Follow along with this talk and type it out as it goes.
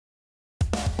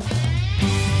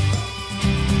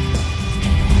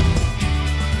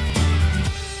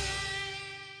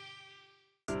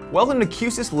Welcome to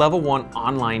Q-SYS Level 1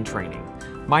 online training.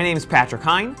 My name is Patrick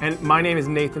Hine. And my name is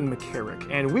Nathan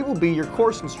McCarrick, and we will be your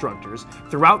course instructors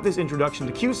throughout this introduction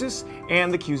to Q-SYS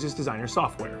and the Q-SYS Designer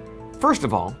software. First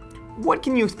of all, what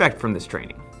can you expect from this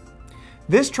training?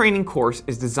 This training course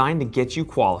is designed to get you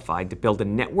qualified to build a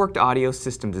networked audio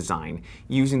system design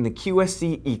using the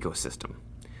Q-SYS ecosystem.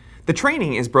 The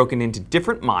training is broken into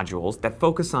different modules that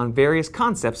focus on various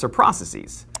concepts or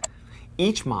processes.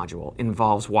 Each module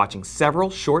involves watching several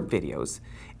short videos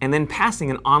and then passing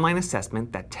an online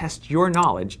assessment that tests your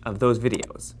knowledge of those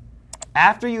videos.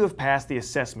 After you have passed the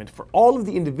assessment for all of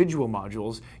the individual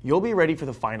modules, you'll be ready for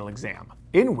the final exam,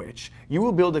 in which you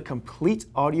will build a complete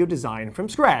audio design from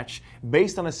scratch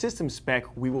based on a system spec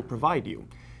we will provide you.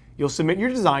 You'll submit your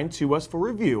design to us for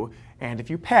review, and if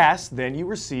you pass, then you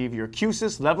receive your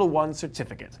Q-SYS Level 1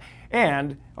 certificate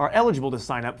and are eligible to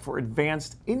sign up for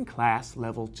Advanced In-Class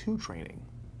Level 2 training.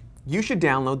 You should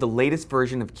download the latest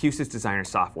version of Q-SYS Designer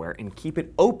software and keep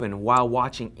it open while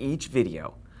watching each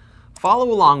video.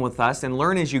 Follow along with us and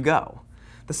learn as you go.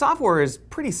 The software is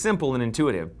pretty simple and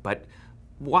intuitive, but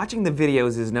watching the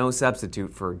videos is no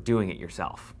substitute for doing it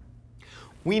yourself.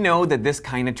 We know that this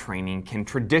kind of training can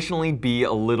traditionally be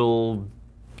a little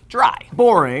dry.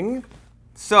 Boring.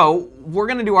 So we're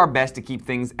going to do our best to keep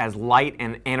things as light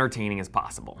and entertaining as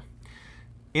possible.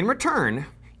 In return,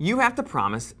 you have to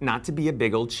promise not to be a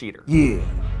big old cheater. Yeah.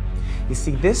 You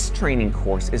see, this training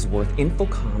course is worth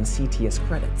Infocom CTS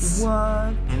credits.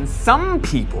 What? And some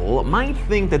people might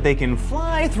think that they can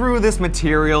fly through this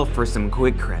material for some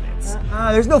quick credits.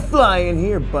 There's no flying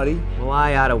here, buddy. Well,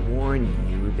 I ought to warn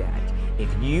you that if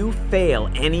you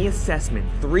fail any assessment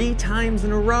 3 times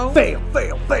in a row, Fail.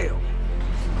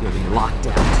 you'll be locked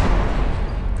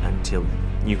out until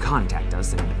you contact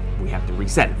us and we have to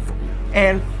reset it for you.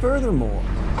 And furthermore,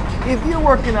 if you're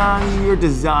working on your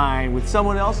design with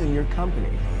someone else in your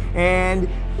company, and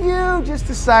you just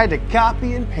decide to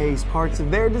copy and paste parts of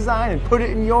their design and put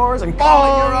it in yours and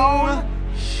call it your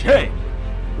own, Shame.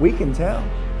 we can tell.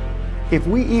 If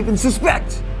we even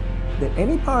suspect that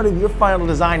any part of your final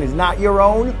design is not your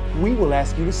own, we will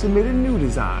ask you to submit a new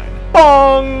design.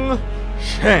 Bong!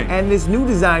 Shame. And this new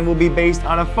design will be based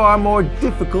on a far more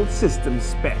difficult system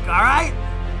spec, all right?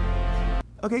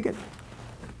 Okay, good.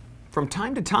 From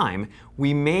time to time,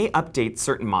 we may update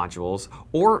certain modules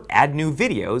or add new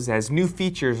videos as new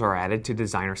features are added to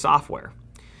Designer software.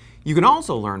 You can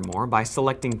also learn more by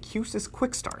selecting Q-SYS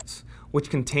Quick Starts, which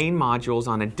contain modules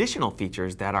on additional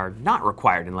features that are not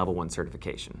required in Level 1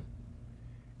 certification.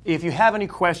 If you have any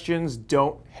questions,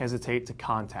 don't hesitate to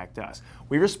contact us.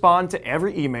 We respond to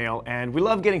every email, and we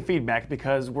love getting feedback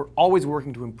because we're always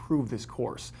working to improve this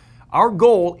course. Our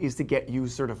goal is to get you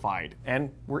certified, and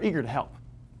we're eager to help.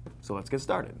 So let's get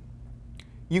started.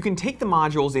 You can take the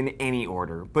modules in any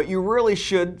order, but you really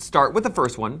should start with the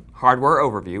first one, Hardware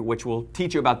Overview, which will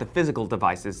teach you about the physical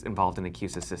devices involved in the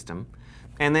Q-SYS system.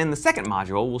 And then the second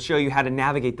module will show you how to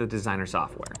navigate the Designer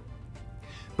software.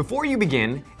 Before you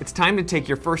begin, it's time to take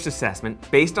your first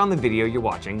assessment based on the video you're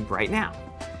watching right now.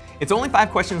 It's only 5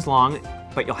 questions long,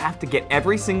 but you'll have to get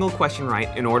every single question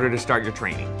right in order to start your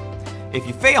training. If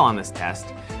you fail on this test,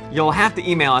 you'll have to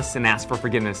email us and ask for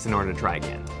forgiveness in order to try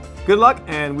again. Good luck,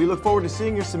 and we look forward to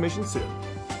seeing your submission soon.